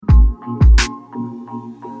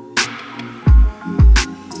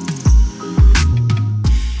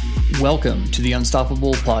Welcome to the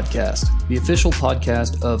Unstoppable Podcast, the official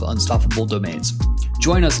podcast of Unstoppable Domains.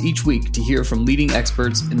 Join us each week to hear from leading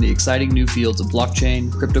experts in the exciting new fields of blockchain,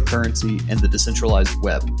 cryptocurrency, and the decentralized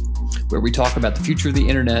web, where we talk about the future of the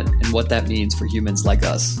internet and what that means for humans like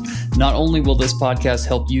us. Not only will this podcast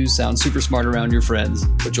help you sound super smart around your friends,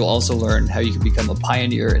 but you'll also learn how you can become a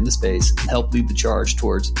pioneer in the space and help lead the charge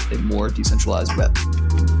towards a more decentralized web.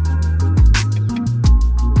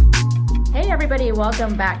 Hey everybody,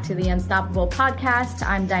 welcome back to the Unstoppable Podcast.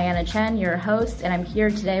 I'm Diana Chen, your host, and I'm here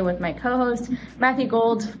today with my co-host, Matthew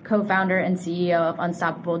Gold, co-founder and CEO of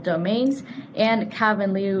Unstoppable Domains, and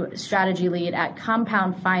Calvin Liu, strategy lead at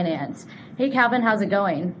Compound Finance. Hey Calvin, how's it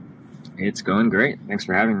going? It's going great. Thanks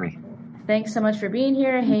for having me. Thanks so much for being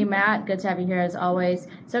here. Hey Matt, good to have you here as always.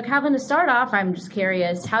 So Calvin, to start off, I'm just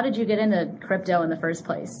curious, how did you get into crypto in the first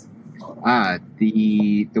place?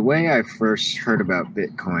 The way I first heard about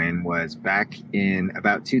Bitcoin was back in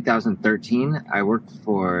about 2013. I worked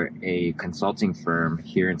for a consulting firm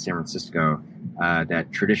here in San Francisco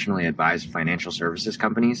that traditionally advised financial services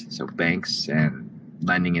companies, so banks and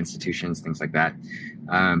lending institutions, things like that.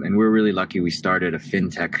 And we're really lucky we started a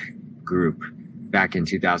fintech group back in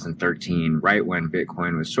 2013, right when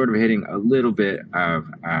Bitcoin was sort of hitting a little bit of,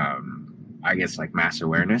 mass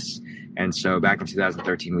awareness. And so back in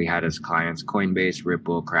 2013, we had as clients Coinbase,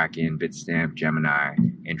 Ripple, Kraken, Bitstamp, Gemini,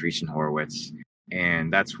 Andreessen Horowitz.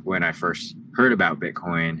 And that's when I first heard about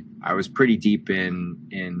Bitcoin. I was pretty deep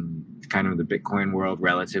in kind of the Bitcoin world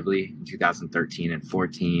relatively in 2013 and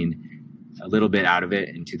 14, a little bit out of it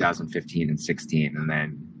in 2015 and 16, and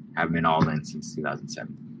then have been all in since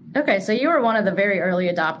 2007. Okay, so you were one of the very early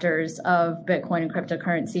adopters of Bitcoin and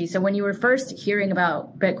cryptocurrency. So when you were first hearing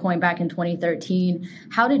about Bitcoin back in 2013,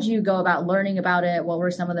 how did you go about learning about it? What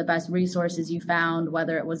were some of the best resources you found,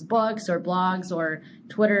 whether it was books or blogs or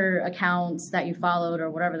Twitter accounts that you followed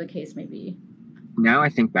or whatever the case may be? Now I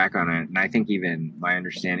think back on it, and I think even my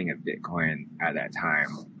understanding of Bitcoin at that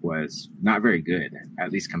time was not very good,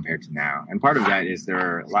 at least compared to now. And part of that is there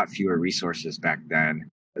are a lot fewer resources back then.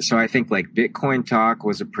 So I think like Bitcoin Talk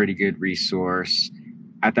was a pretty good resource.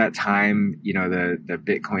 At that time, you know, the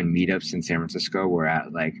Bitcoin meetups in San Francisco were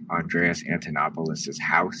at like Andreas Antonopoulos'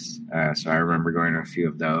 house. So I remember going to a few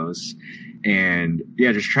of those. And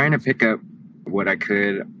yeah, just trying to pick up what I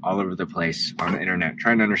could all over the place on the internet,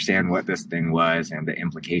 trying to understand what this thing was and the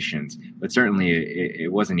implications. But certainly it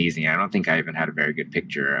wasn't easy. I don't think I even had a very good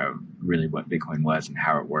picture of really what Bitcoin was and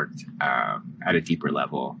how it worked at a deeper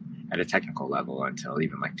level, at a technical level, until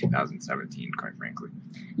even like 2017, quite frankly.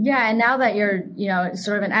 Yeah, and now that you're,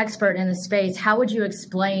 sort of an expert in the space, how would you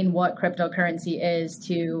explain what cryptocurrency is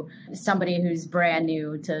to somebody who's brand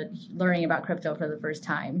new to learning about crypto for the first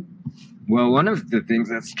time? Well, one of the things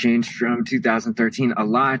that's changed from 2013 a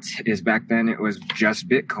lot is back then it was just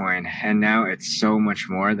Bitcoin, and now it's so much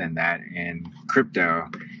more than that in crypto.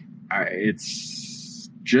 It's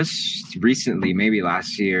just recently, maybe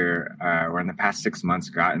last year, or in the past 6 months,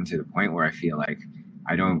 gotten to the point where I feel like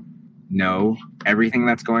I don't know everything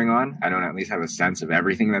that's going on. I don't at least have a sense of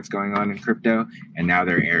everything that's going on in crypto. And now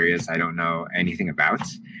there are areas I don't know anything about.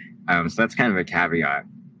 So that's kind of a caveat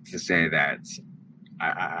to say that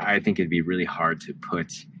I think it'd be really hard to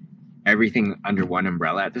put everything under one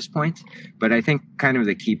umbrella at this point. But I think kind of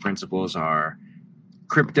the key principles are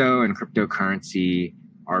crypto and cryptocurrency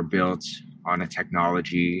are built on a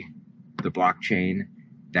technology, the blockchain,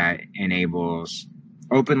 that enables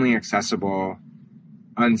openly accessible,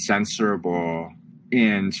 uncensorable,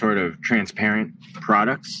 and sort of transparent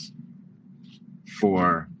products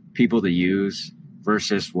for people to use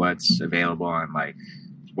versus what's available on like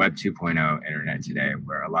Web 2.0 internet today,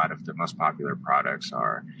 where a lot of the most popular products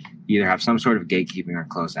are either have some sort of gatekeeping or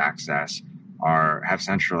closed access or have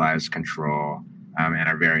centralized control and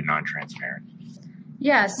are very non-transparent.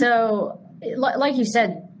 Yeah, so like you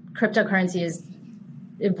said, cryptocurrency is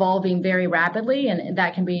evolving very rapidly, and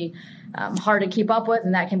that can be hard to keep up with,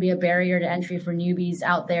 and that can be a barrier to entry for newbies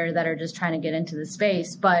out there that are just trying to get into the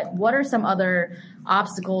space. But what are some other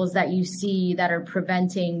obstacles that you see that are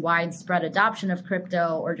preventing widespread adoption of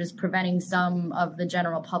crypto, or just preventing some of the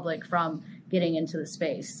general public from getting into the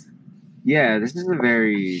space? Yeah, this is a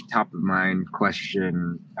very top of mind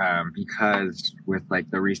question because with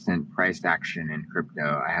like the recent price action in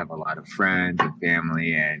crypto, I have a lot of friends and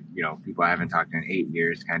family and, people I haven't talked to in 8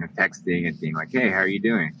 years kind of texting and being like, hey, how are you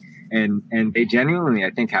doing? And they genuinely,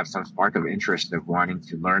 I think, have some spark of interest of wanting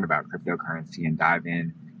to learn about cryptocurrency and dive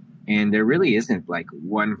in. And there really isn't like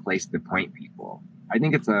one place to point people. I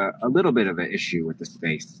think it's a little bit of an issue with the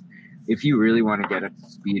space. If you really want to get up to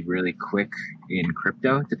speed really quick in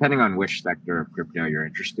crypto, depending on which sector of crypto you're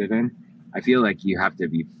interested in, I feel like you have to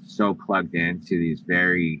be so plugged into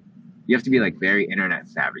you have to be like very internet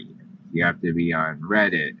savvy. You have to be on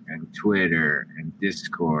Reddit and Twitter and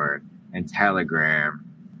Discord and Telegram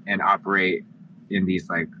and operate in these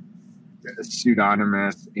like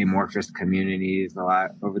pseudonymous, amorphous communities a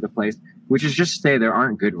lot over the place, which is just to say there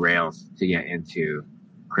aren't good rails to get into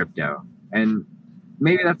crypto. And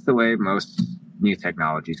maybe that's the way most new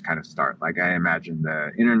technologies kind of start. Like I imagine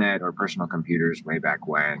the internet or personal computers way back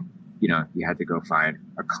when, you had to go find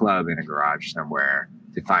a club in a garage somewhere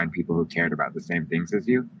to find people who cared about the same things as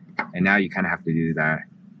you. And now you kind of have to do that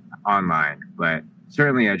online. But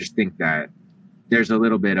certainly I just think that there's a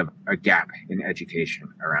little bit of a gap in education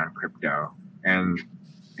around crypto. And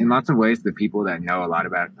in lots of ways, the people that know a lot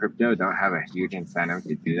about crypto don't have a huge incentive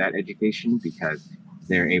to do that education because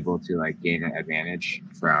they're able to like gain an advantage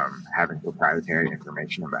from having proprietary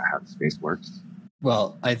information about how the space works.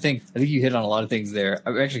 Well, I think you hit on a lot of things there.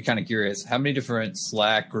 I'm actually kind of curious, how many different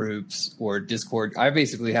Slack groups or Discord? I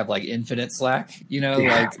basically have like infinite Slack,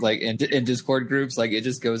 like in Discord groups, like it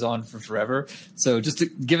just goes on for forever. So just to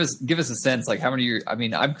give us a sense, like how many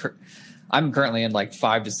I'm currently in like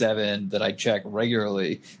 5 to 7 that I check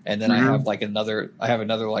regularly, and then I have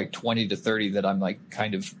another like 20 to 30 that I'm like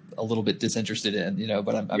kind of a little bit disinterested in,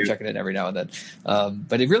 but I'm checking it every now and then.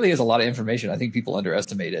 But it really is a lot of information. I think people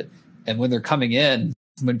underestimate it. And when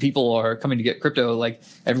when people are coming to get crypto, like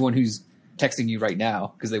everyone who's texting you right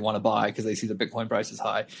now because they want to buy because they see the Bitcoin price is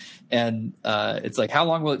high, and it's like, how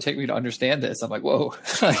long will it take me to understand this? I'm like, whoa,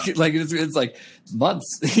 like it's like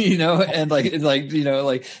months, and like like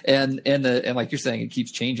you're saying, it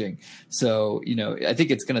keeps changing. So I think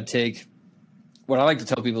it's going to take. What I like to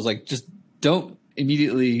tell people is like, just don't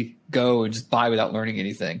immediately go and just buy without learning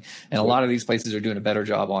anything. And a lot of these places are doing a better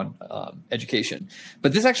job on education.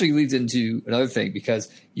 But this actually leads into another thing, because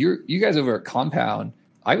you guys over at Compound,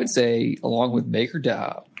 I would say, along with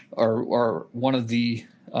MakerDAO, are one of the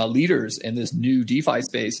leaders in this new DeFi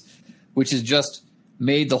space, which has just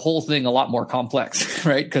made the whole thing a lot more complex,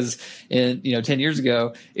 right? Because 10 years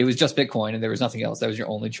ago, it was just Bitcoin and there was nothing else. That was your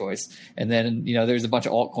only choice. And then, there's a bunch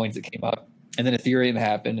of altcoins that came up. And then Ethereum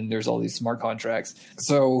happened, and there's all these smart contracts.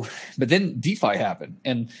 So, but then DeFi happened,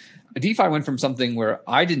 and DeFi went from something where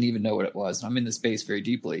I didn't even know what it was, and I'm in the space very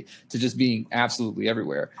deeply, to just being absolutely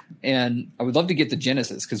everywhere. And I would love to get the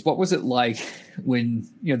genesis, because what was it like when,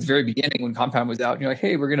 at the very beginning, when Compound was out, and you're like,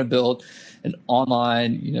 hey, we're going to build an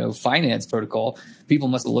online, finance protocol. People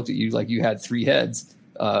must have looked at you like you had 3 heads.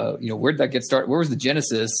 Where did that get started? Where was the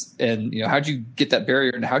genesis? And, how'd you get that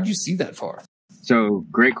barrier, and how'd you see that far? So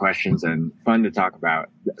great questions and fun to talk about.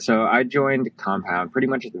 So I joined Compound pretty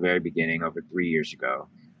much at the very beginning over 3 years ago.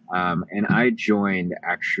 And I joined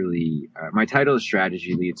my title is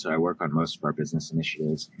strategy lead. So I work on most of our business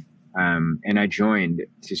initiatives. And I joined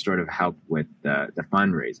to sort of help with the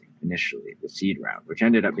fundraising initially, the seed round, which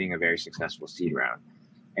ended up being a very successful seed round.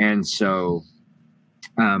 And so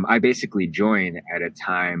I basically joined at a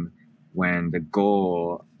time when the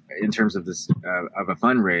goal in terms of this of a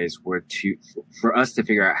fundraise were for us to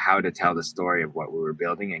figure out how to tell the story of what we were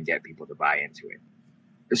building and get people to buy into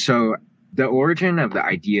it. So the origin of the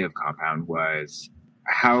idea of Compound was,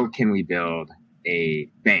 how can we build a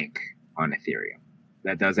bank on Ethereum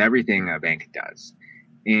that does everything a bank does?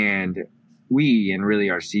 And we, and really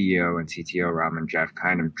our CEO and CTO, Ram and Jeff,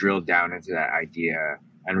 kind of drilled down into that idea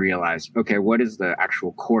and realized, okay, what is the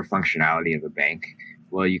actual core functionality of a bank?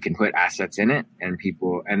 Well, you can put assets in it, and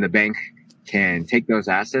the bank can take those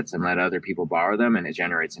assets and let other people borrow them, and it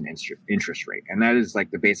generates an interest rate. And that is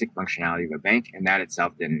like the basic functionality of a bank, and that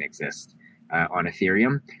itself didn't exist on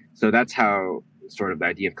Ethereum. So that's how sort of the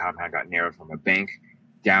idea of Compound got narrowed from a bank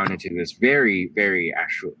down into this very, very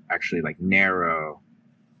actually like narrow,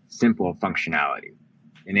 simple functionality.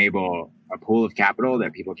 Enable a pool of capital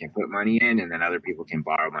that people can put money in, and then other people can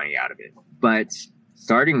borrow money out of it. But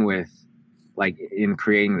starting with, like, in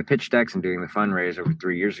creating the pitch decks and doing the fundraise over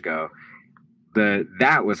 3 years ago,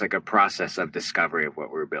 that was like a process of discovery of what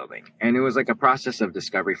we were building. And it was like a process of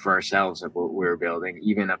discovery for ourselves of what we were building,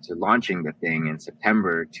 even up to launching the thing in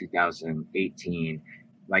September 2018,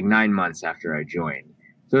 like 9 months after I joined.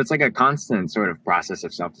 So it's like a constant sort of process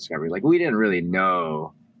of self-discovery. Like, we didn't really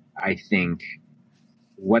know, I think,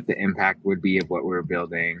 what the impact would be of what we were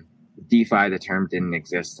building. DeFi, the term, didn't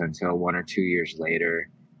exist until 1 or 2 years later.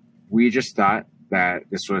 We just thought that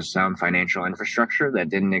this was some financial infrastructure that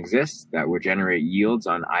didn't exist, that would generate yields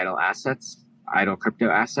on idle crypto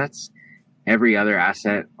assets. Every other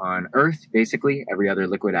asset on Earth, basically, every other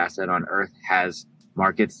liquid asset on Earth has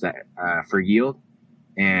markets that for yield.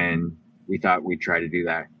 And we thought we'd try to do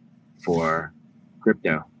that for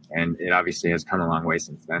crypto. And it obviously has come a long way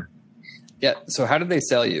since then. Yeah. So how did they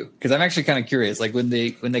sell you? Because I'm actually kind of curious. Like when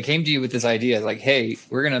they came to you with this idea, like, hey,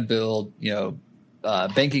 we're going to build,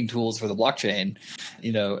 banking tools for the blockchain,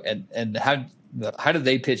 and how did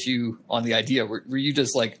they pitch you on the idea? Were you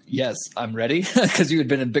just like, yes, I'm ready because you had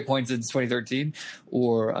been in Bitcoin since 2013,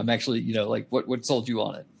 or I'm actually, what sold you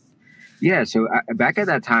on it? Yeah, so back at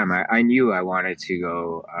that time, I knew I wanted to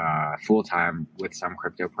go full time with some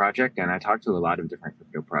crypto project, and I talked to a lot of different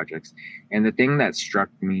crypto projects. And the thing that struck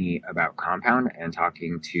me about Compound and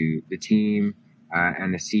talking to the team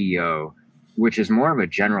and the CEO, which is more of a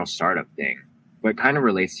general startup thing, but kind of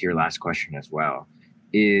relates to your last question as well,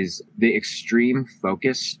 is the extreme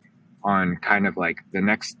focus on kind of like the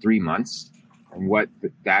next 3 months and what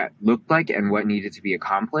that looked like and what needed to be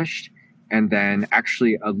accomplished. And then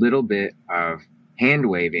actually a little bit of hand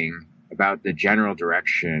waving about the general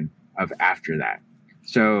direction of after that.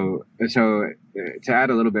 So to add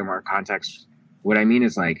a little bit more context, what I mean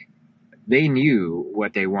is like they knew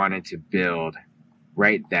what they wanted to build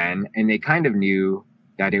right then, and they kind of knew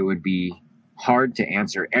that it would be hard to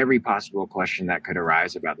answer every possible question that could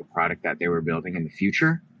arise about the product that they were building in the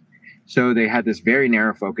future. So they had this very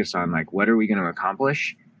narrow focus on like, what are we going to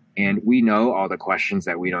accomplish? And we know all the questions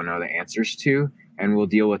that we don't know the answers to, and we'll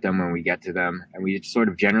deal with them when we get to them. And we sort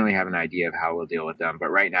of generally have an idea of how we'll deal with them, but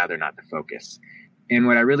right now they're not the focus. And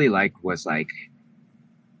what I really liked was like,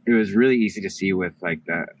 it was really easy to see with like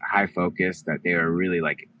the high focus that they were really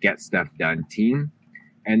like get stuff done team.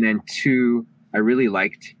 And then two, I really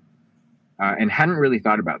liked and hadn't really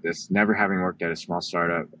thought about this, never having worked at a small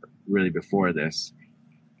startup really before this,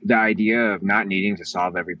 the idea of not needing to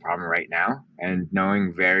solve every problem right now and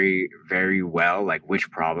knowing very, very well, like which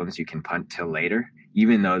problems you can punt till later,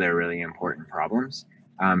 even though they're really important problems.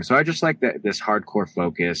 So I just like that this hardcore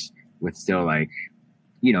focus with still like,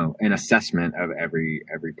 an assessment of every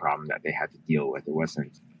problem that they had to deal with. It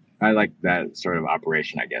wasn't, I like that sort of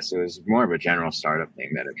operation, I guess. It was more of a general startup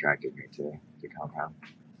thing that attracted me to Compound.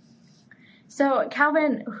 So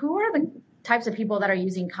Calvin, who are the types of people that are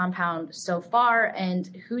using Compound so far, and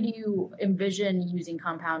who do you envision using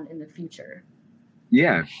Compound in the future?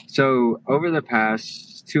 Yeah. So over the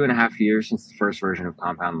past 2.5 years since the first version of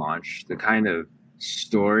Compound launched, the kind of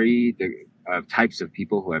story of types of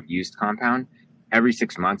people who have used Compound, every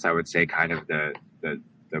 6 months, I would say kind of the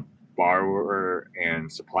borrower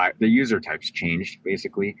and supply, the user types changed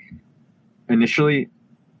basically. Initially,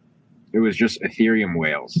 it was just Ethereum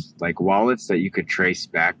whales, like wallets that you could trace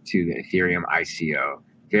back to the Ethereum ICO.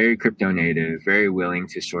 Very crypto native, very willing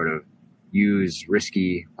to sort of use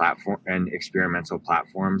risky platform and experimental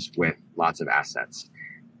platforms with lots of assets.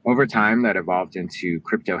 Over time, that evolved into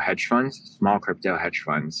crypto hedge funds, small crypto hedge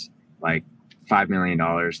funds, like $5 million,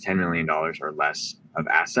 $10 million or less of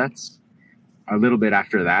assets. A little bit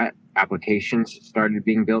after that, applications started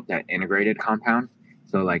being built that integrated Compound.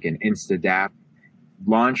 So like an InstaDApp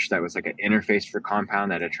launch that was like an interface for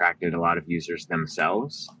Compound that attracted a lot of users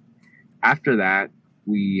themselves. After that,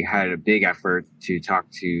 we had a big effort to talk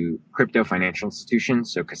to crypto financial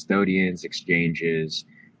institutions, so custodians, exchanges,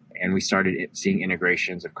 and we started seeing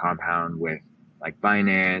integrations of Compound with like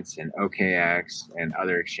Binance and OKX and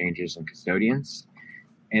other exchanges and custodians.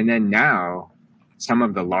 And then now, some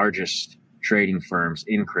of the largest trading firms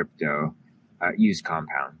in crypto use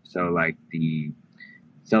Compound. So like the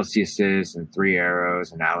Celsiuses and Three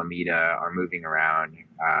Arrows and Alameda are moving around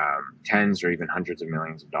tens or even hundreds of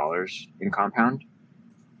millions of dollars in Compound.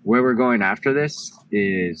 Where we're going after this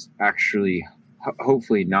is actually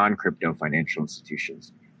hopefully non-crypto financial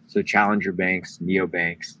institutions. So challenger banks,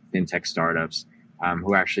 neobanks, fintech startups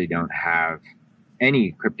who actually don't have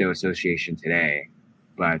any crypto association today,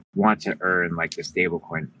 but want to earn like the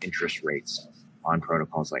stablecoin interest rates on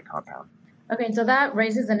protocols like Compound. Okay, so that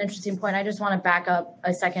raises an interesting point. I just want to back up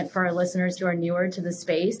a second for our listeners who are newer to the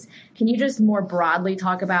space. Can you just more broadly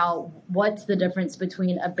talk about what's the difference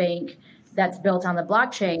between a bank that's built on the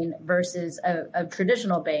blockchain versus a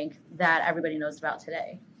traditional bank that everybody knows about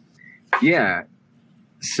today? Yeah.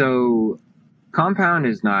 So Compound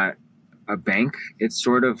is not a bank. It's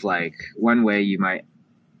sort of like one way you might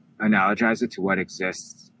analogize it to what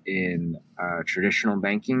exists in traditional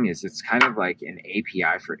banking is it's kind of like an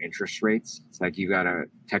API for interest rates. It's like you got a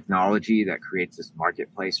technology that creates this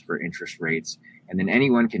marketplace for interest rates, and then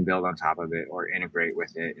anyone can build on top of it or integrate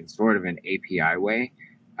with it in sort of an API way.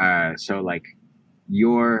 So like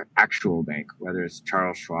your actual bank, whether it's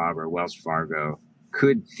Charles Schwab or Wells Fargo,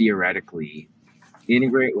 could theoretically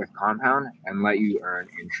integrate with Compound and let you earn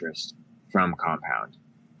interest from Compound.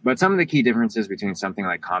 But some of the key differences between something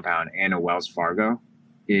like Compound and a Wells Fargo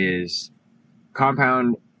is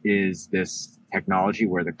Compound is this technology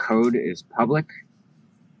where the code is public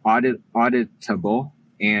auditable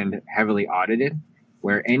and heavily audited,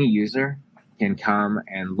 where any user can come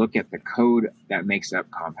and look at the code that makes up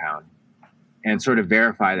Compound and sort of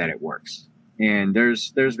verify that it works. And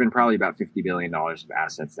there's been probably about $50 billion of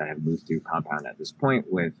assets that have moved through Compound at this point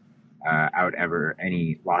without ever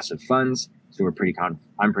any loss of funds. So I'm pretty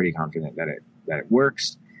confident that it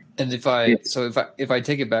works. And if I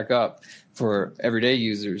take it back up for everyday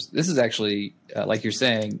users, this is actually like you're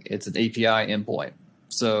saying, it's an API endpoint.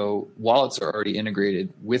 So wallets are already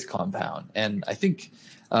integrated with Compound. And I think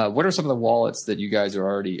what are some of the wallets that you guys are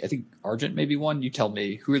already? I think Argent may be one. You tell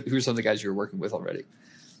me who are some of the guys you're working with already?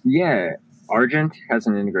 Yeah, Argent has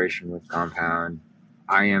an integration with Compound.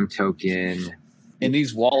 IM Token. And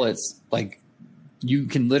these wallets, like, you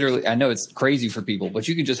can literally, I know it's crazy for people, but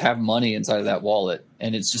you can just have money inside of that wallet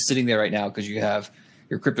and it's just sitting there right now because you have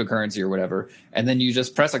your cryptocurrency or whatever. And then you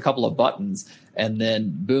just press a couple of buttons and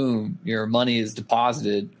then boom, your money is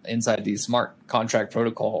deposited inside the smart contract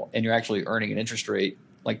protocol and you're actually earning an interest rate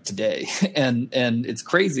like today. And it's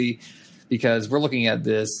crazy because we're looking at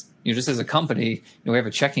this, just as a company, we have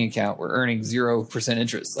a checking account, we're earning 0%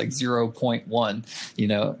 interest, like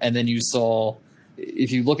 0.1, and then you saw,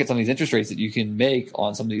 if you look at some of these interest rates that you can make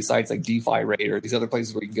on some of these sites like DeFi Rate or these other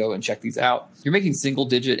places where you can go and check these out, you're making single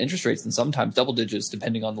digit interest rates and sometimes double digits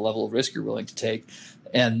depending on the level of risk you're willing to take.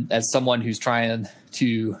 And as someone who's trying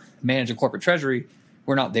to manage a corporate treasury,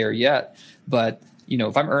 we're not there yet. But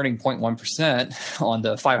if I'm earning 0.1% on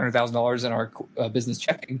the $500,000 in our business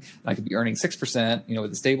checking, I could be earning 6%,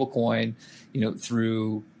 with a stable coin,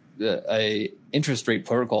 through a interest rate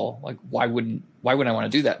protocol. Like, why wouldn't I want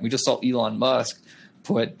to do that? We just saw Elon Musk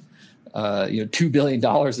put $2 billion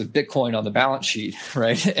of Bitcoin on the balance sheet,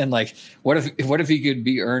 right? And like, what if he could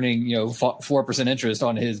be earning 4% interest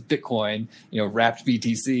on his Bitcoin, wrapped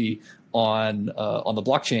BTC on the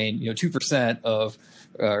blockchain, 2% of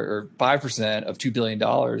or 5% of $2 billion.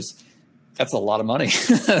 That's a lot of money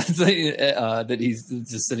that he's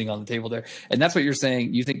just sitting on the table there. And that's what you're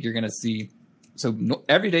saying. You think you're going to see. So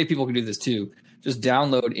everyday people can do this too. Just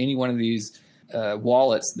download any one of these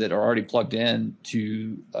wallets that are already plugged in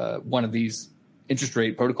to one of these interest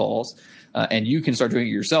rate protocols, and you can start doing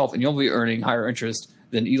it yourself, and you'll be earning higher interest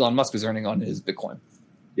than Elon Musk is earning on his Bitcoin.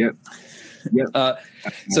 Yep.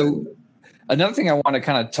 So another thing I want to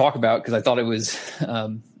kind of talk about, because I thought it was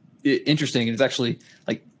interesting, and it's actually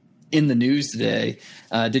like in the news today.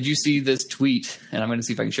 Did you see this tweet? And I'm going to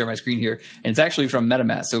see if I can share my screen here. And it's actually from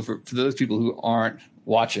MetaMask. So for those people who aren't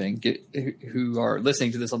watching, who are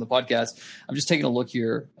listening to this on the podcast, I'm just taking a look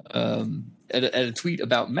here at a tweet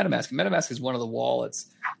about MetaMask. MetaMask is one of the wallets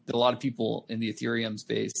that a lot of people in the Ethereum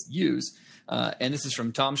space use. And this is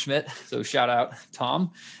from Tom Schmidt. So shout out,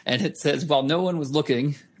 Tom. And it says, while no one was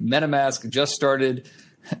looking, MetaMask just started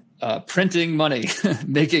printing money,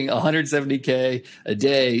 making $170K a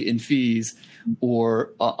day in fees,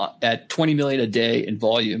 or at 20 million a day in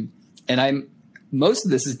volume. And most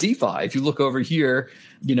of this is DeFi. If you look over here,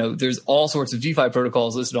 there's all sorts of DeFi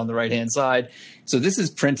protocols listed on the right-hand side. So this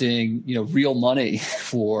is printing, real money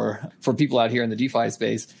for people out here in the DeFi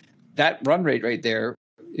space. That run rate right there,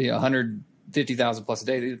 150,000 plus a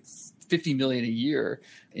day, it's 50 million a year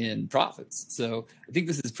in profits. So I think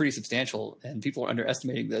this is pretty substantial, and people are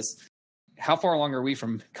underestimating this. How far along are we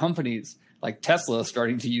from companies like Tesla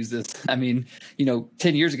starting to use this? I mean,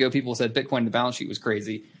 10 years ago, people said Bitcoin in the balance sheet was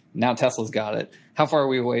crazy. Now Tesla's got it. How far are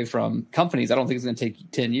we away from companies? I don't think it's going to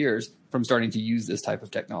take 10 years from starting to use this type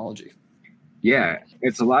of technology. Yeah,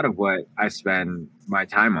 it's a lot of what I spend my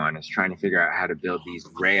time on, is trying to figure out how to build these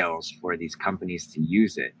rails for these companies to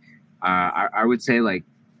use it. I would say, like,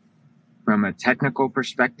 from a technical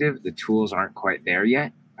perspective, the tools aren't quite there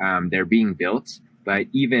yet. They're being built, but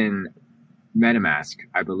even MetaMask,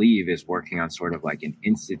 I believe, is working on sort of like an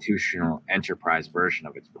institutional enterprise version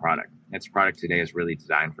of its product. Its product today is really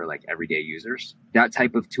designed for like everyday users. That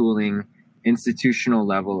type of tooling, institutional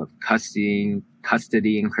level of custodying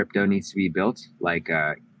crypto needs to be built. Like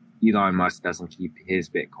Elon Musk doesn't keep his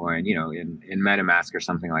Bitcoin, in MetaMask or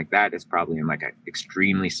something like that. It's probably in like an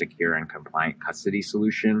extremely secure and compliant custody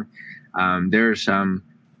solution. There are some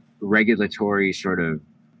regulatory sort of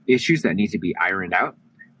issues that need to be ironed out.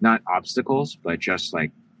 Not obstacles, but just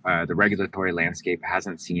like the regulatory landscape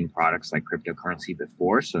hasn't seen products like cryptocurrency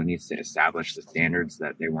before. So it needs to establish the standards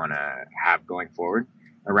that they want to have going forward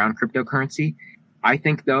around cryptocurrency. I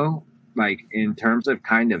think, though, like in terms of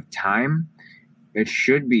kind of time, it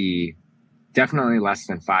should be definitely less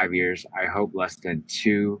than 5 years. I hope less than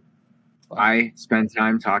 2. I spend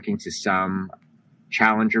time talking to some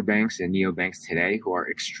challenger banks and neobanks today who are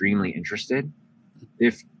extremely interested.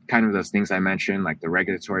 If kind of those things I mentioned, like the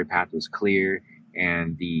regulatory path was clear,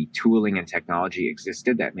 and the tooling and technology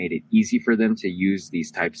existed that made it easy for them to use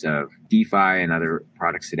these types of DeFi and other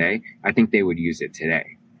products today, I think they would use it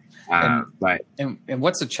today. And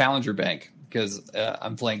what's a challenger bank? Because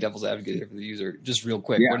I'm playing devil's advocate here for the user. Just real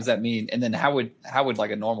quick, What does that mean? And then how would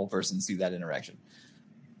like a normal person see that interaction?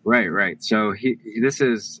 Right. So this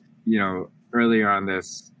is, earlier on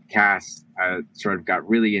this cast, sort of got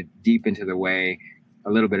really deep into the way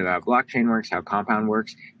a little bit about blockchain works, how Compound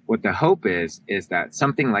works. What the hope is that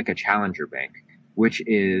something like a challenger bank, which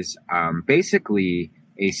is basically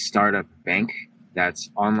a startup bank that's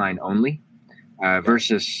online only,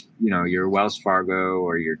 versus your Wells Fargo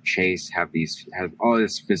or your Chase have all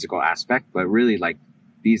this physical aspect, but really like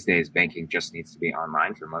these days banking just needs to be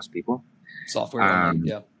online for most people. Software only,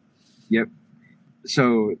 yeah. Yep.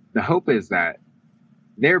 So the hope is that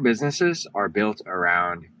their businesses are built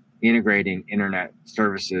around integrating internet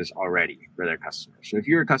services already for their customers. So if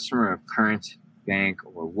you're a customer of Current Bank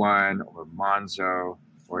or One or Monzo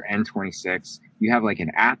or N26, you have like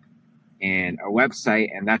an app and a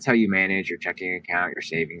website, and that's how you manage your checking account, your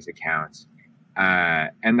savings accounts.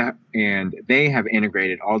 And they have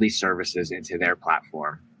integrated all these services into their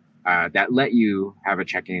platform that let you have a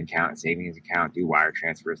checking account, a savings account, do wire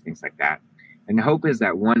transfers, things like that. And the hope is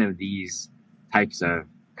that one of these types of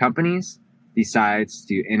companies decides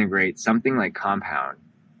to integrate something like Compound,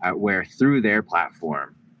 where through their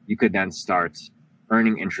platform, you could then start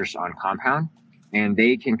earning interest on Compound, and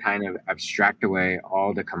they can kind of abstract away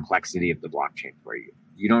all the complexity of the blockchain for you.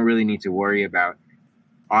 You don't really need to worry about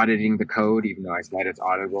auditing the code, even though I said it's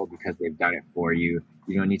auditable because they've done it for you.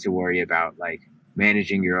 You don't need to worry about like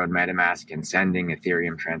managing your own MetaMask and sending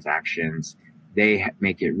Ethereum transactions. They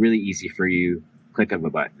make it really easy for you, click of a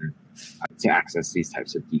button, to access these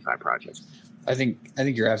types of DeFi projects. I think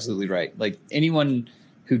you're absolutely right. Like anyone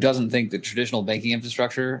who doesn't think that traditional banking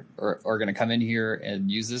infrastructure are going to come in here and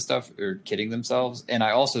use this stuff are kidding themselves. And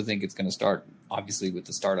I also think it's going to start obviously with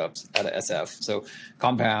the startups out of SF. So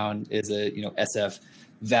Compound is a SF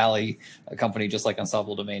Valley, a company just like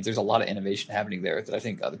Unstoppable Domains. There's a lot of innovation happening there that I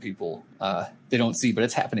think other people they don't see, but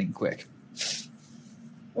it's happening quick.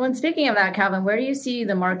 Well, and speaking of that, Calvin, where do you see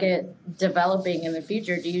the market developing in the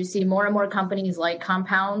future? Do you see more and more companies like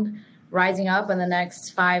Compound rising up in the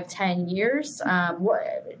next 5-10 years?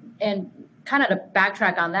 And kind of to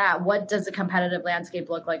backtrack on that, what does the competitive landscape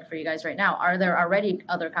look like for you guys right now? Are there already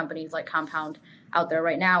other companies like Compound out there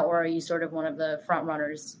right now, or are you sort of one of the front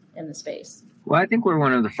runners in the space? Well, I think we're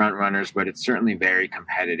one of the front runners, but it's certainly very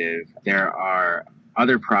competitive. There are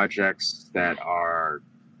other projects that are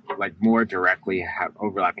like more directly have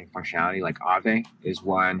overlapping functionality, like Aave is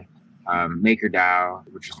one. MakerDAO,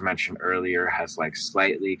 which was mentioned earlier, has like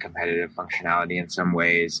slightly competitive functionality in some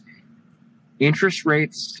ways. Interest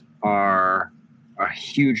rates are a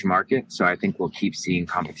huge market, so I think we'll keep seeing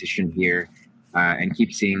competition here and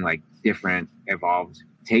keep seeing like different evolved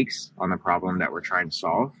takes on the problem that we're trying to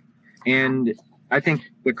solve. And I think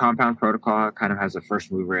the Compound protocol kind of has a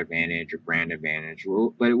first mover advantage or brand advantage,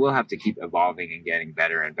 but it will have to keep evolving and getting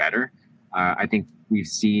better and better. I think we've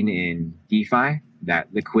seen in DeFi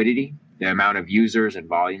that liquidity, the amount of users and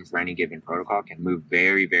volume for any given protocol can move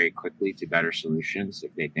very, very quickly to better solutions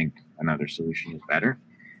if they think another solution is better.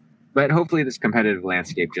 But hopefully this competitive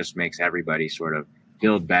landscape just makes everybody sort of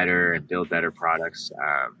build better and build better products,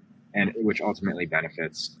 and which ultimately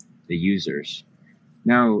benefits the users.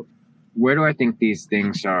 Now, where do I think these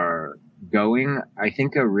things are going? I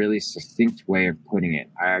think a really succinct way of putting it,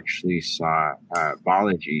 I actually saw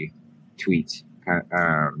Balaji tweet,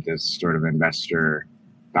 this sort of investor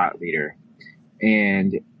thought leader,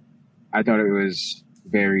 and I thought it was a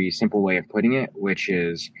very simple way of putting it, which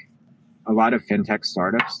is a lot of fintech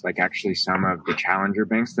startups, like actually some of the challenger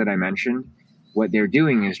banks that I mentioned, what they're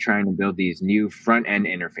doing is trying to build these new front-end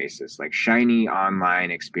interfaces, like shiny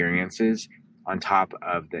online experiences on top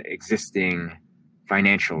of the existing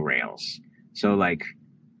financial rails. So like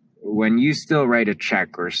when you still write a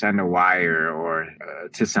check or send a wire or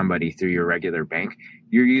to somebody through your regular bank,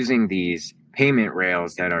 you're using these payment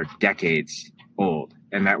rails that are decades old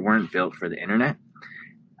and that weren't built for the internet.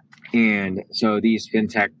 And so these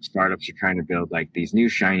fintech startups are trying to build like these new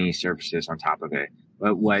shiny services on top of it.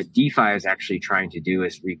 But what DeFi is actually trying to do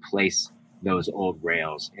is replace those old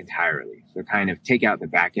rails entirely. So kind of take out the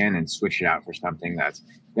back end and switch it out for something that's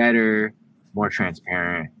better, more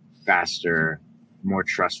transparent, faster, more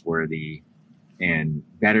trustworthy, and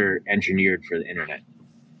better engineered for the internet.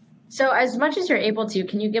 So as much as you're able to,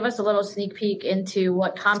 can you give us a little sneak peek into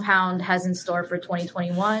what Compound has in store for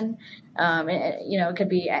 2021? It could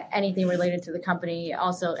be anything related to the company.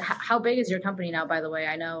 Also, how big is your company now, by the way?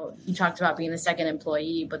 I know you talked about being the second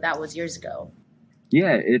employee, but that was years ago.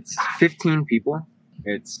 Yeah, it's 15 people.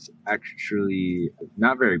 It's actually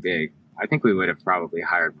not very big. I think we would have probably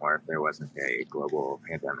hired more if there wasn't a global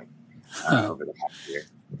pandemic over the past year.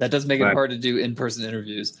 That does make it hard to do in-person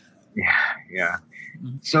interviews. Yeah.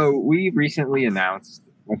 So we recently announced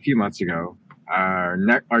a few months ago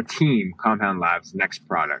our team, Compound Labs' next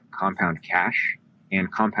product, Compound Cash and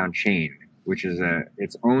Compound Chain, which is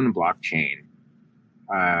its own blockchain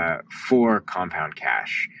for Compound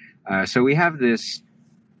Cash. So we have this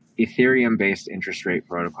Ethereum-based interest rate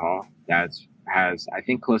protocol that has, I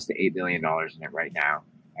think, close to $8 billion in it right now,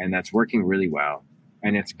 and that's working really well.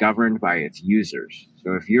 And it's governed by its users.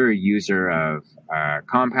 So if you're a user of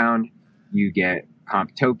Compound, you get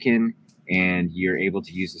Comp Token, and you're able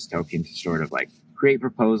to use this token to sort of like create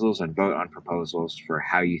proposals and vote on proposals for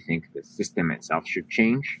how you think the system itself should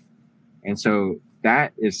change. And so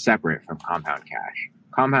that is separate from Compound Cash.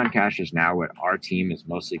 Compound Cash is now what our team is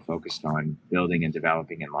mostly focused on building and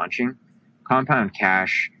developing and launching. Compound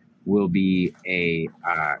Cash will be a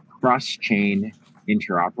cross-chain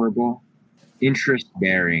interoperable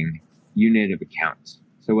interest-bearing unit of accounts.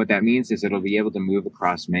 So what that means is it'll be able to move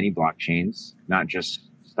across many blockchains, not just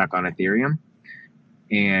stuck on Ethereum,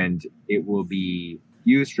 and it will be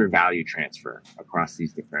used for value transfer across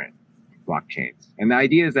these different blockchains. And the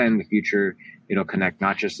idea is that in the future, it'll connect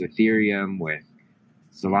not just Ethereum with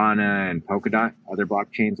Solana and Polkadot, other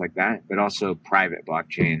blockchains like that, but also private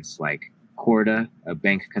blockchains like Corda, a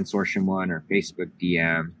bank consortium one, or Facebook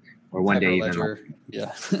DM, or one day even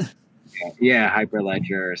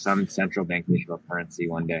Hyperledger or some central bank digital currency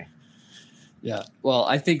one day. Yeah. Well,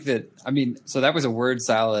 I think that, so that was a word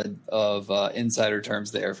salad of insider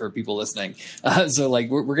terms there for people listening. So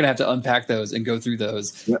like we're going to have to unpack those and go through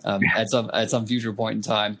those at some future point in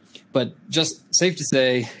time. But just safe to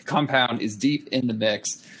say, Compound is deep in the mix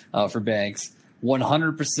for banks.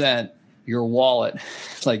 100% your wallet,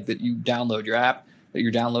 like that you download your app that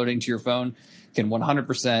you're downloading to your phone, can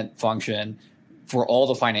 100% function for all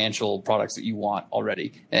the financial products that you want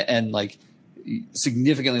already. And like,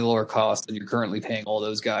 significantly lower cost than you're currently paying all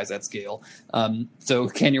those guys at scale. So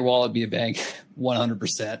can your wallet be a bank?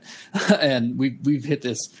 100%. And we've hit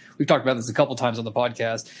this. We've talked about this a couple times on the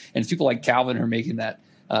podcast, and it's people like Calvin who are making that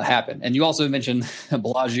happen. And you also mentioned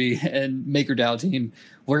Balaji and MakerDAO team.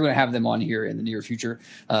 We're going to have them on here in the near future.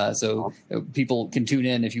 So people can tune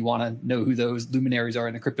in if you want to know who those luminaries are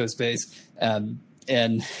in the crypto space, and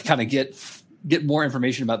kind of get more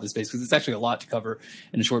information about this space, because it's actually a lot to cover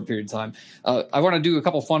in a short period of time. I want to do a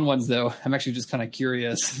couple fun ones, though. I'm actually just kind of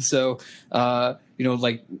curious. So,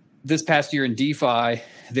 like this past year in DeFi,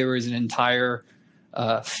 there was an entire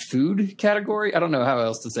food category. I don't know how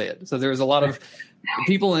else to say it. So there was a lot of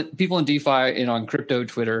people in DeFi and on crypto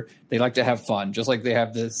Twitter. They like to have fun, just like they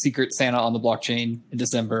have the secret Santa on the blockchain in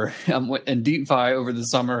December. And DeFi over the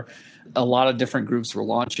summer, a lot of different groups were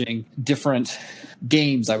launching different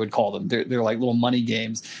games, I would call them. They're like little money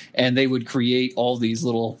games, and they would create all these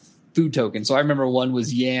little food tokens. So I remember one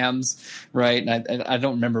was yams, right? And I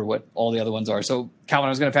don't remember what all the other ones are. So Calvin, I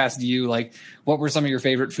was going to pass it to you. Like, what were some of your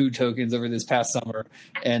favorite food tokens over this past summer?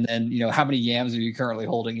 And then, how many yams are you currently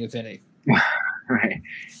holding, if any? Right.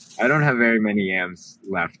 I don't have very many yams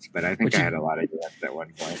left, but I think I had a lot of yams at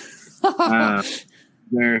one point.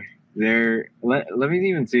 Let me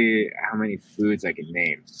even see how many foods I can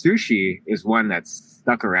name. Sushi is one that's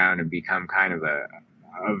stuck around and become kind of a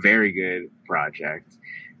very good project.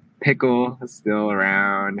 Pickle is still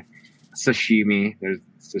around. Sashimi. There's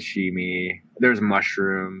sashimi. There's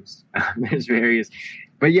mushrooms. There's various.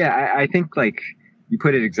 But yeah, I think like you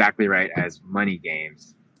put it exactly right as money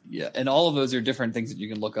games. Yeah, and all of those are different things that you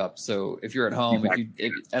can look up. So if you're at home,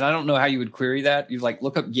 and I don't know how you would query that, you like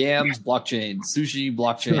look up yams blockchain, sushi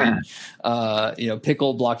blockchain,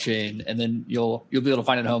 pickle blockchain, and then you'll be able to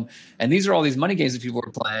find it at home. And these are all these money games that people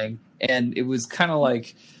were playing, and it was kind of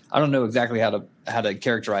like, I don't know exactly how to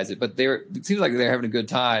characterize it, but it seems like they're having a good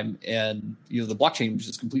time, and the blockchain was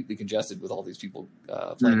just completely congested with all these people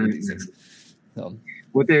playing with these things. So,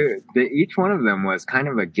 each one of them was kind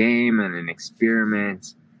of a game and an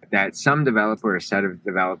experiment that some developer or set of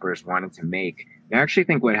developers wanted to make. I actually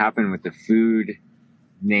think what happened with the food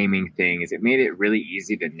naming thing is it made it really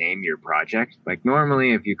easy to name your project. Like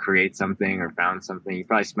normally if you create something or found something, you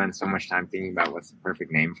probably spend so much time thinking about what's the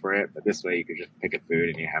perfect name for it. But this way you could just pick a food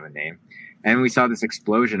and you have a name. And we saw this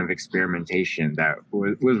explosion of experimentation that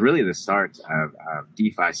was really the start of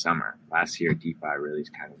DeFi summer. Last year, DeFi really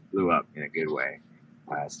kind of blew up in a good way,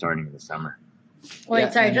 starting in the summer.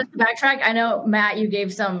 Wait, sorry, just to backtrack. I know, Matt, you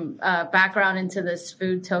gave some background into this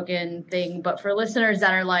food token thing, but for listeners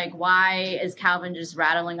that are like, why is Calvin just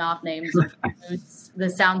rattling off names of foods?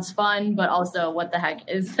 This sounds fun, but also what the heck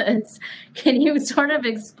is this? Can you sort of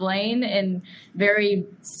explain in very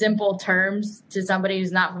simple terms to somebody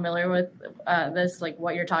who's not familiar with this, like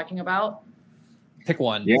what you're talking about? Pick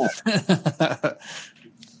one. Yeah.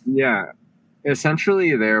 Yeah.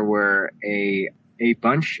 Essentially, there were a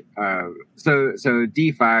bunch of so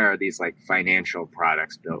DeFi are these like financial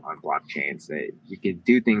products built on blockchains that you can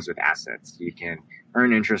do things with assets. You can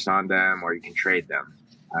earn interest on them or you can trade them.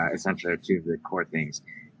 Essentially, are two of the core things.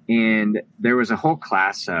 And there was a whole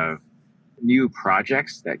class of new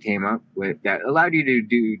projects that came up with that allowed you to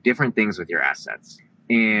do different things with your assets.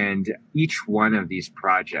 And each one of these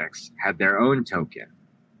projects had their own token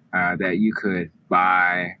that you could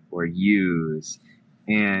buy or use.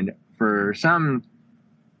 And for some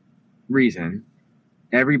reason,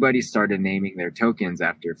 everybody started naming their tokens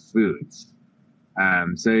after foods.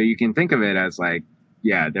 So you can think of it as like,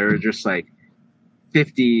 yeah, there were just like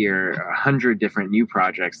 50 or 100 different new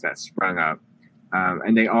projects that sprung up,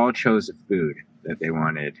 and they all chose a food that they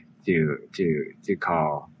wanted to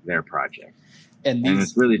call their project. And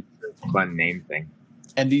it's really a fun name thing.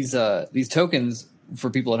 And these tokens, for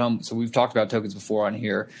people at home, so we've talked about tokens before on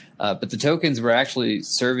here, but the tokens were actually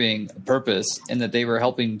serving a purpose in that they were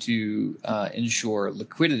helping to ensure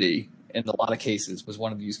liquidity in a lot of cases, was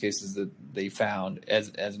one of the use cases that they found as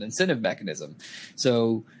an incentive mechanism.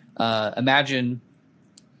 So imagine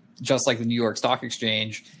just like the New York Stock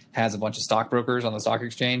Exchange has a bunch of stockbrokers on the stock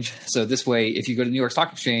exchange. So this way, if you go to the New York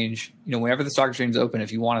Stock Exchange, whenever the stock exchange is open,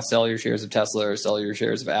 if you want to sell your shares of Tesla or sell your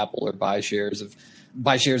shares of Apple or buy shares of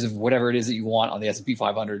whatever it is that you want on the S&P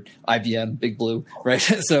 500, IBM, Big Blue, right?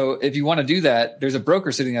 So if you want to do that, there's a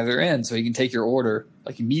broker sitting at the other end, so he can take your order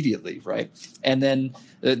like immediately, right? And then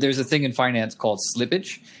there's a thing in finance called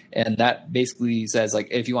slippage, and that basically says like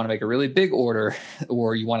if you want to make a really big order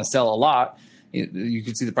or you want to sell a lot, you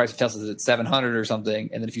can see the price of Tesla is at 700 or something,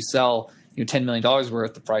 and then if you sell $10 million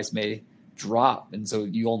worth, the price may drop, and so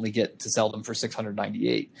you only get to sell them for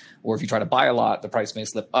 698. Or if you try to buy a lot, the price may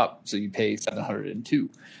slip up, so you pay 702.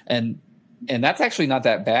 And that's actually not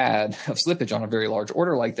that bad of slippage on a very large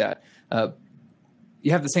order like that.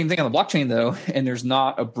 You have the same thing on the blockchain though, and there's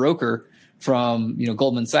not a broker from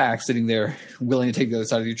Goldman Sachs sitting there willing to take the other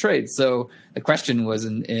side of your trade. So the question was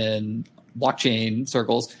in blockchain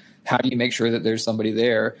circles, how do you make sure that there's somebody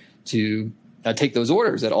there to take those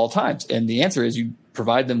orders at all times? And the answer is you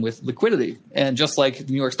provide them with liquidity. And just like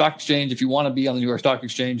the New York Stock Exchange, if you want to be on the New York Stock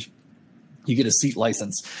Exchange, you get a seat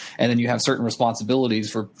license, and then you have certain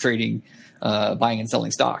responsibilities for trading, buying and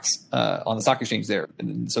selling stocks on the stock exchange there.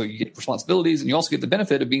 And so you get responsibilities, and you also get the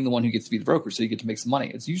benefit of being the one who gets to be the broker, so you get to make some money.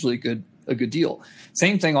 It's usually a good deal.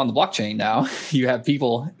 Same thing on the blockchain now. You have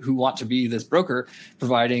people who want to be this broker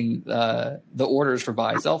providing the orders for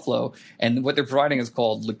buy sell flow, and what they're providing is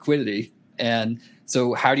called liquidity. And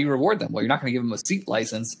so how do you reward them? Well, you're not going to give them a seat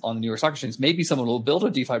license on the New York Stock Exchange. Maybe someone will build a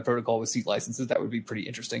DeFi protocol with seat licenses. That would be pretty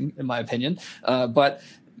interesting, in my opinion. But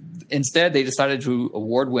instead, they decided to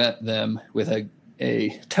award them with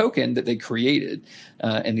a token that they created.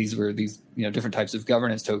 And these were different types of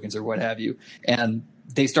governance tokens or what have you. And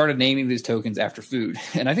they started naming these tokens after food.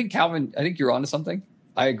 And I think, Calvin, you're onto something.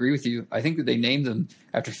 I agree with you. I think that they named them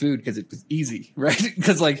after food because it was easy, right?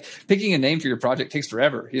 Because like picking a name for your project takes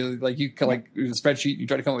forever. You a spreadsheet, you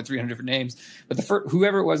try to come up with 300 different names. But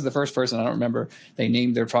whoever it was the first person, I don't remember, they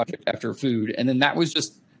named their project after food, and then that was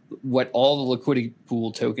just what all the liquidity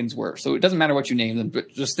pool tokens were. So it doesn't matter what you name them, but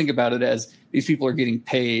just think about it as these people are getting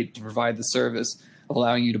paid to provide the service of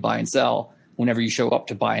allowing you to buy and sell whenever you show up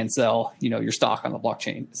to buy and sell, your stock on the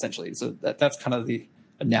blockchain, essentially. So that's kind of the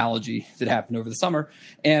analogy that happened over the summer.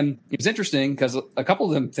 And it was interesting because a couple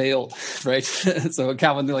of them failed, right? So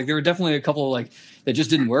Calvin, there were definitely a couple that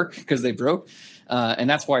just didn't work because they broke. And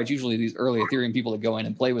that's why it's usually these early Ethereum people that go in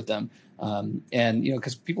and play with them. And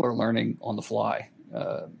because people are learning on the fly.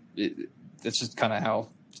 That's just kind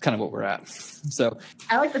of what we're at. So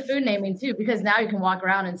I like the food naming too, because now you can walk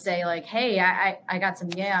around and say like, hey, I got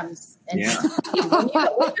some yams. And you have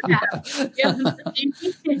some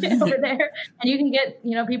over there, and you can get,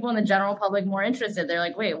 people in the general public more interested. They're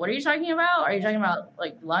like, wait, what are you talking about? Are you talking about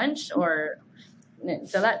like lunch or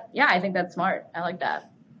so that, yeah, I think that's smart. I like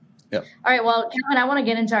that. Yep. All right. Well, Calvin, I want to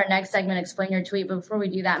get into our next segment, explain your tweet. But before we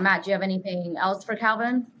do that, Matt, do you have anything else for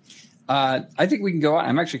Calvin? I think we can go on.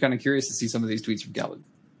 I'm actually kind of curious to see some of these tweets from Calvin.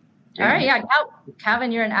 All right. Yeah.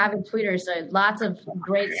 Calvin, you're an avid tweeter, so lots of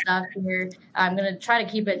great stuff here. I'm going to try to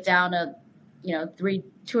keep it down to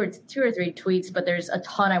two or three tweets, but there's a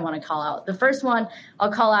ton I want to call out. The first one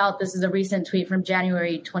I'll call out, this is a recent tweet from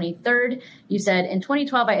January 23rd. You said, in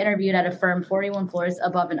 2012, I interviewed at a firm 41 floors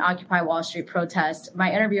above an Occupy Wall Street protest.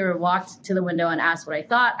 My interviewer walked to the window and asked what I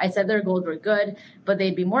thought. I said their goals were good, but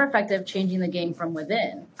they'd be more effective changing the game from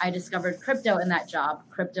within. I discovered crypto in that job.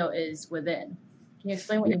 Crypto is within. Can you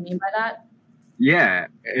explain what you mean by that? Yeah,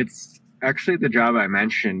 it's actually the job I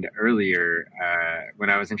mentioned earlier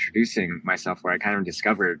when I was introducing myself, where I kind of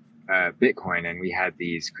discovered Bitcoin and we had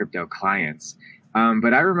these crypto clients.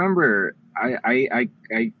 But I remember I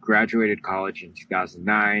graduated college in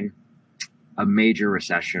 2009. A major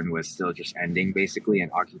recession was still just ending, basically,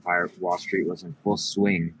 and Occupy Wall Street was in full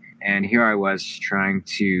swing. And here I was trying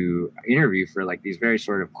to interview for like these very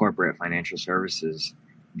sort of corporate financial services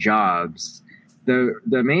jobs. The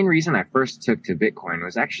main reason I first took to Bitcoin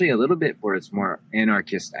was actually a little bit for its more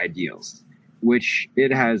anarchist ideals, which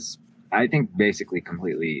it has, I think, basically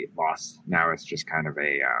completely lost. Now it's just kind of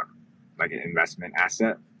a like an investment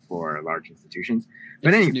asset for large institutions.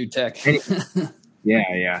 But anyway, new tech.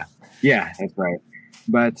 Yeah, that's right.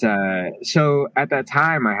 But so at that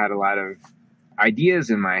time, I had a lot of ideas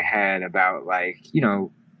in my head about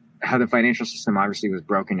how the financial system obviously was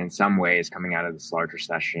broken in some ways coming out of this large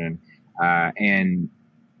recession. And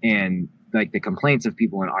like the complaints of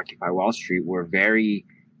people in Occupy Wall Street were very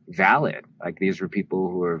valid. Like these were people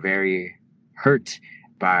who were very hurt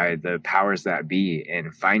by the powers that be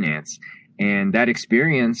in finance. And that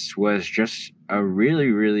experience was just a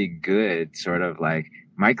really, really good sort of like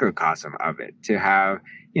microcosm of it, to have,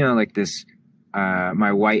 like this,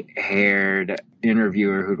 my white haired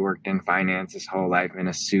interviewer who'd worked in finance his whole life in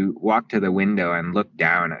a suit walk to the window and look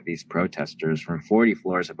down at these protesters from 40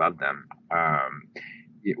 floors above them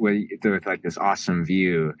with like this awesome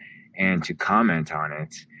view, and to comment on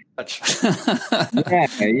it.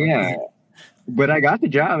 Yeah. But I got the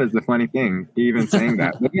job is the funny thing, even saying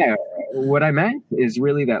that. But yeah, what I meant is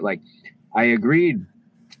really that like I agreed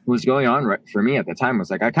what was going on for me at the time was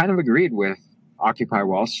like I kind of agreed with Occupy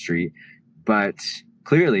Wall Street, but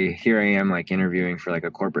clearly here I am like interviewing for like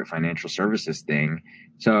a corporate financial services thing.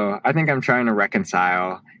 So I think I'm trying to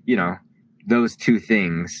reconcile, those two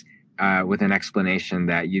things with an explanation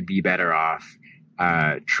that you'd be better off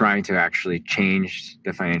trying to actually change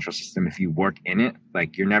the financial system if you work in it.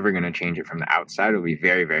 Like you're never going to change it from the outside. It'll be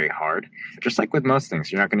very, very hard. Just like with most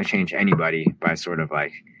things, you're not going to change anybody by sort of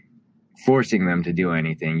like forcing them to do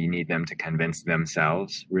anything. You need them to convince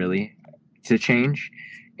themselves really to change.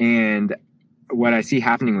 And what I see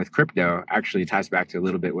happening with crypto actually ties back to a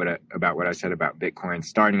little bit about what I said about Bitcoin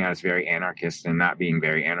starting out as very anarchist and not being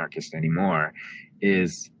very anarchist anymore.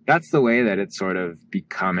 Is that's the way that it's sort of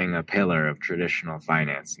becoming a pillar of traditional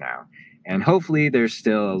finance now. And hopefully there's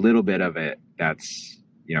still a little bit of it that's,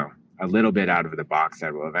 a little bit out of the box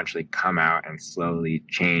that will eventually come out and slowly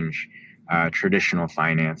change traditional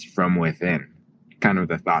finance from within. Kind of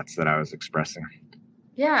the thoughts that I was expressing.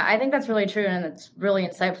 Yeah, I think that's really true, and it's really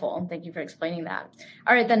insightful. Thank you for explaining that.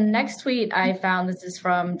 All right, the next tweet I found, this is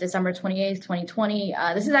from December 28th, 2020.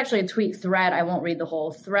 This is actually a tweet thread. I won't read the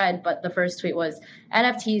whole thread, but the first tweet was,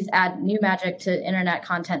 NFTs add new magic to internet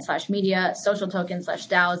content /media, social tokens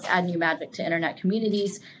 /DAOs add new magic to internet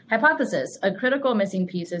communities. Hypothesis, a critical missing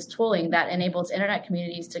piece is tooling that enables internet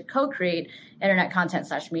communities to co-create internet content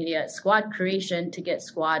 /media, squad creation to get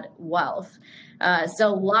squad wealth.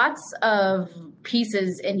 So lots of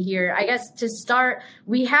pieces in here. I guess to start,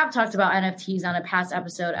 we have talked about NFTs on a past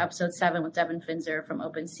episode 7 with Devin Finzer from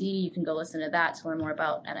OpenSea. You can go listen to that to learn more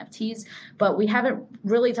about NFTs. But we haven't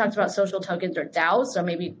really talked about social tokens or DAOs. So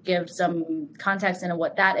maybe give some context into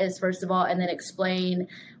what that is, first of all, and then explain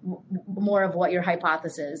more of what your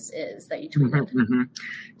hypothesis is that you tweeted. Mm-hmm.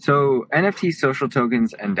 So NFTs, social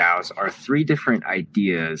tokens, and DAOs are three different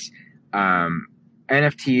ideas.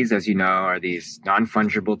 NFTs, as you know, are these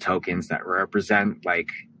non-fungible tokens that represent like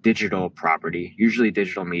digital property, usually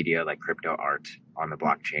digital media like crypto art on the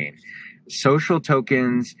blockchain. Social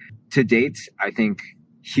tokens, to date, I think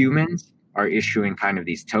humans are issuing kind of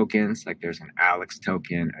these tokens, like there's an Alex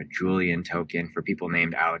token, a Julian token for people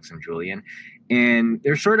named Alex and Julian. And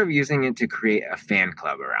they're sort of using it to create a fan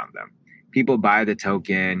club around them. People buy the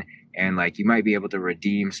token and like you might be able to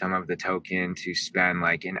redeem some of the token to spend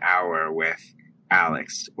like an hour with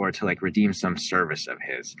Alex or to like redeem some service of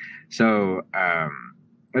his. So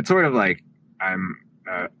it's sort of like I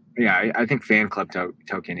think fan club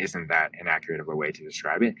token isn't that inaccurate of a way to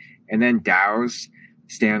describe it. And then DAOs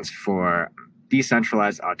stands for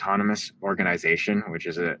decentralized autonomous organization, which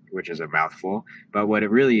is a mouthful. But what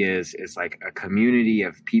it really is like a community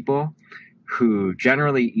of people who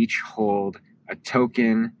generally each hold a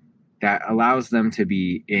token that allows them to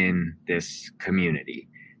be in this community.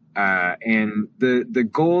 And the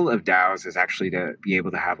goal of DAOs is actually to be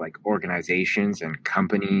able to have like organizations and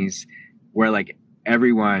companies where like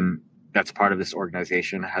everyone that's part of this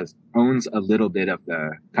organization owns a little bit of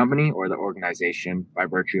the company or the organization by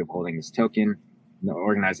virtue of holding this token. And the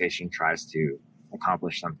organization tries to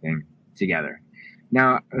accomplish something together.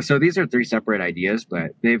 Now, so these are 3 separate ideas,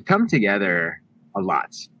 but they've come together a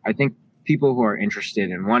lot. I think people who are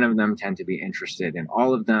interested in one of them tend to be interested in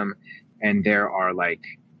all of them. And there are like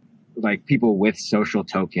people with social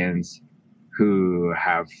tokens who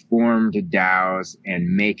have formed DAOs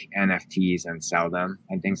and make NFTs and sell them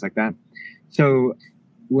and things like that. So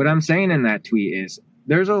what I'm saying in that tweet is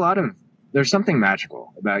there's something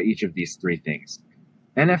magical about each of these 3 things.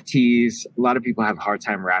 NFTs, a lot of people have a hard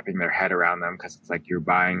time wrapping their head around them because it's like you're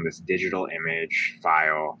buying this digital image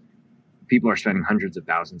file. People are spending hundreds of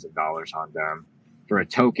thousands of dollars on them for a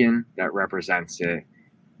token that represents it.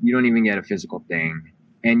 You don't even get a physical thing.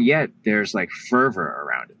 And yet there's like fervor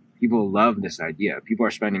around it. People love this idea. People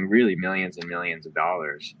are spending really millions and millions of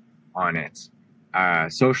dollars on it.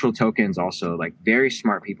 Social tokens also, like very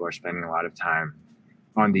smart people are spending a lot of time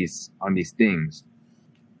on these things.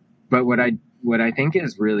 But what I think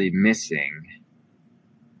is really missing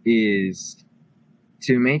is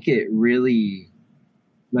to make it really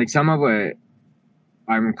like some of what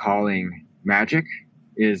I'm calling magic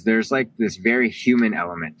is there's like this very human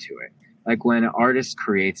element to it. Like when an artist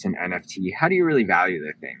creates an NFT, how do you really value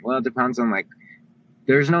the thing? Well, it depends on like,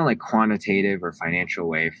 there's no like quantitative or financial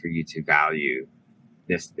way for you to value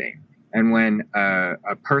this thing. And when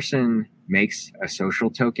a person makes a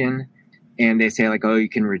social token and they say like, oh, you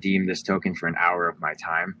can redeem this token for an hour of my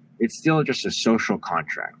time, it's still just a social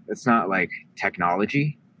contract. It's not like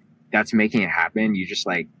technology that's making it happen. You just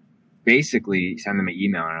like basically send them an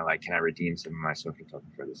email and are like, can I redeem some of my social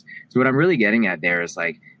token for this? So what I'm really getting at there is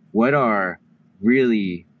like, what are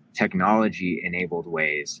really technology enabled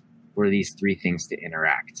ways for these 3 things to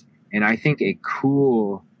interact? And I think a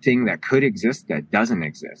cool thing that could exist that doesn't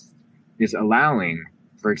exist is allowing,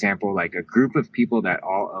 for example, like a group of people that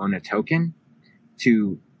all own a token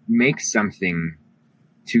to make something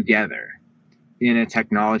together in a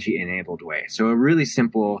technology enabled way. So a really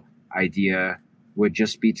simple idea would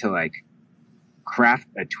just be to like craft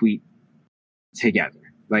a tweet together.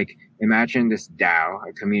 Like imagine this DAO,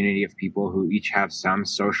 a community of people who each have some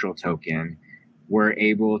social token, were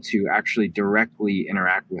able to actually directly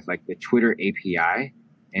interact with like the Twitter API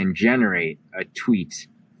and generate a tweet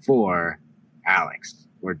for Alex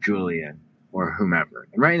or Julian or whomever.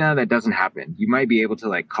 And right now that doesn't happen. You might be able to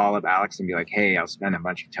like call up Alex and be like, hey, I'll spend a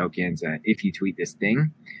bunch of tokens if you tweet this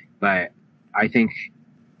thing. But I think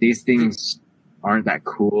these things aren't that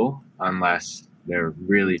cool unless they're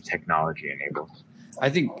really technology enabled. I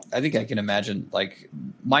think I can imagine like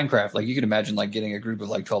Minecraft, like you can imagine like getting a group of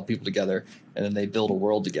like 12 people together and then they build a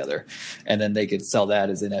world together and then they could sell that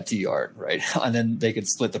as NFT art, right? And then they could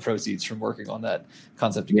split the proceeds from working on that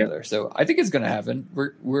concept together. Yep. So I think it's going to happen.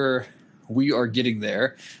 We are getting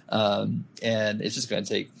there. And it's just going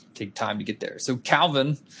to take time to get there. So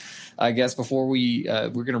Calvin, I guess before we're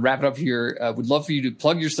going to wrap it up here, would love for you to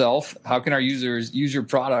plug yourself. How can our users use your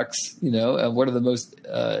products? What are the most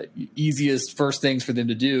easiest first things for them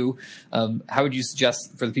to do? How would you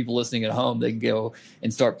suggest for the people listening at home, they can go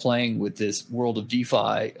and start playing with this world of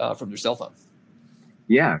DeFi from their cell phone?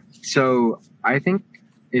 Yeah. So I think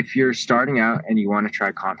if you're starting out and you want to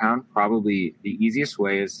try Compound, probably the easiest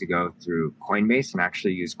way is to go through Coinbase and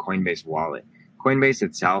actually use Coinbase Wallet. Coinbase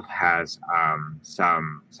itself has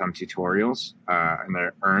some tutorials in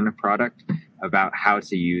their Earn product about how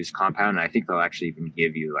to use Compound. And I think they'll actually even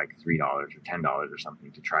give you like $3 or $10 or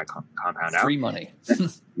something to try Compound out. Free money.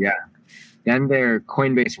 Yeah. Then their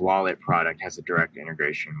Coinbase Wallet product has a direct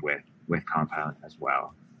integration with Compound as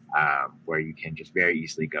well, where you can just very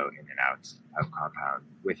easily go in and out of Compound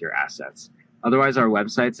with your assets. Otherwise, our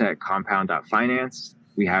website's at compound.finance.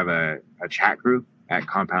 We have a chat group at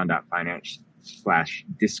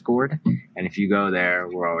compound.finance/Discord. And if you go there,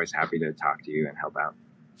 we're always happy to talk to you and help out.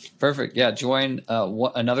 Perfect. Yeah. Join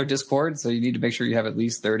another Discord. So you need to make sure you have at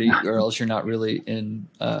least 30 or else you're not really in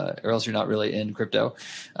crypto.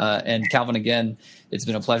 And Calvin, again, it's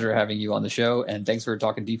been a pleasure having you on the show, and thanks for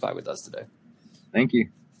talking DeFi with us today. Thank you.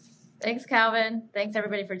 Thanks, Calvin. Thanks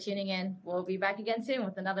everybody for tuning in. We'll be back again soon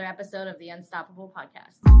with another episode of the Unstoppable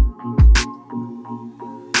Podcast.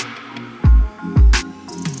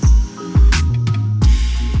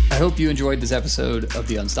 I hope you enjoyed this episode of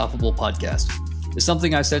the Unstoppable Podcast. If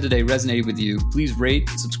something I said today resonated with you, please rate,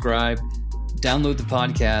 subscribe, download the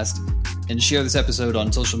podcast, and share this episode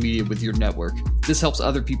on social media with your network. This helps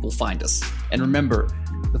other people find us. And remember,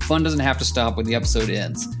 the fun doesn't have to stop when the episode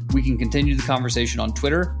ends. We can continue the conversation on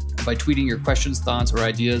Twitter by tweeting your questions, thoughts, or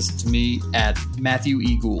ideas to me at Matthew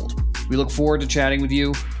E. Gould. We look forward to chatting with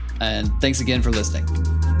you, and thanks again for listening.